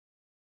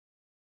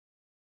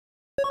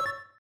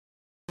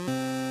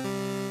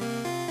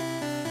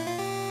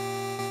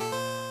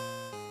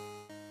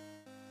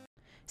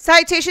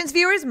Salutations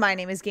viewers, my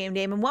name is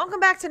GameDame and welcome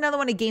back to another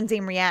one of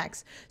GameDame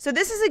Reacts. So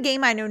this is a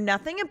game I know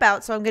nothing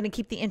about, so I'm going to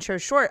keep the intro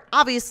short.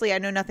 Obviously I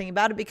know nothing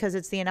about it because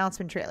it's the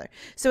announcement trailer.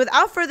 So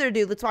without further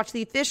ado, let's watch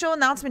the official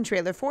announcement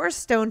trailer for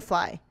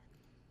Stonefly.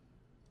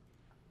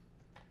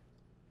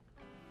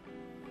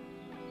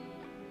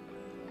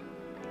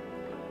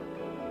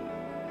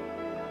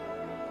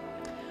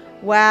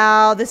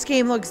 Wow, this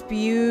game looks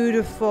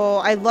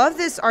beautiful. I love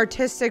this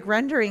artistic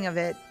rendering of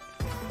it.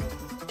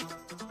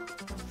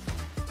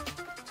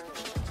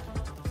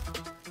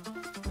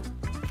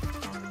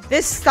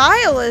 This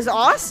style is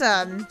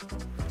awesome.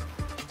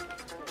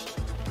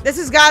 This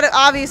has got to,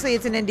 obviously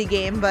it's an indie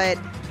game, but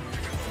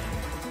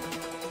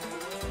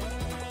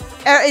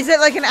is it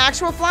like an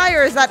actual fly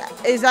or is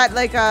that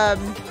like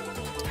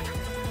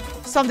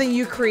something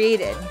you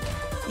created?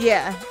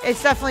 Yeah,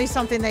 it's definitely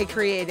something they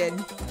created.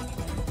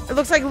 It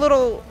looks like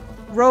little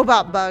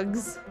robot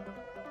bugs.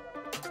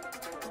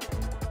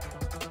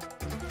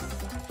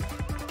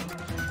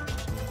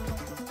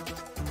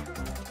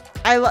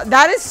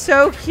 That is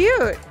so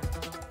cute.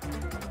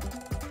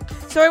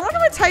 So I wonder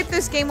what type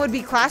this game would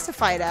be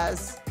classified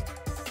as.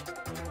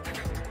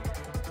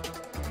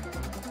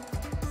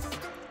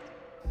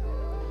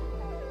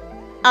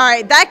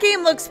 Alright, that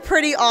game looks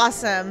pretty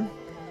awesome.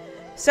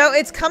 So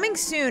it's coming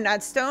soon at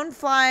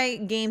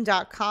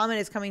stoneflygame.com and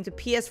it's coming to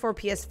PS4,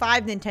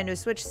 PS5, Nintendo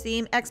Switch,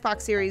 Steam,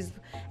 Xbox Series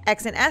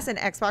X and S, and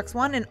Xbox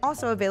One, and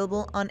also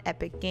available on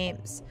Epic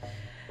Games.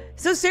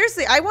 So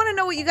seriously, I want to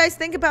know what you guys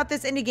think about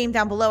this indie game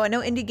down below. I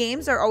know indie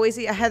games are always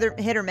a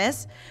hit or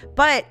miss,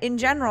 but in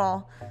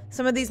general,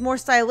 some of these more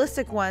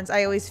stylistic ones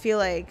I always feel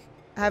like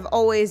have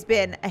always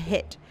been a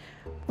hit.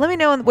 Let me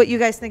know what you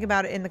guys think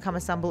about it in the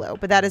comments down below.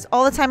 But that is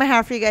all the time I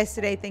have for you guys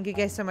today. Thank you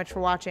guys so much for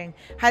watching.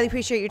 Highly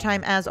appreciate your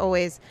time as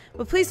always.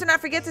 But please do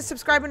not forget to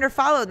subscribe and or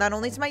follow, not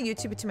only to my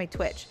YouTube, but to my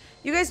Twitch.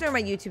 You guys know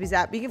where my YouTube is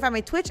at. But you can find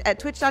my Twitch at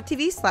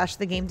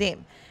twitch.tv/thegamedame.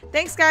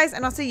 Thanks guys,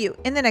 and I'll see you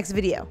in the next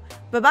video.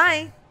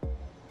 Bye-bye.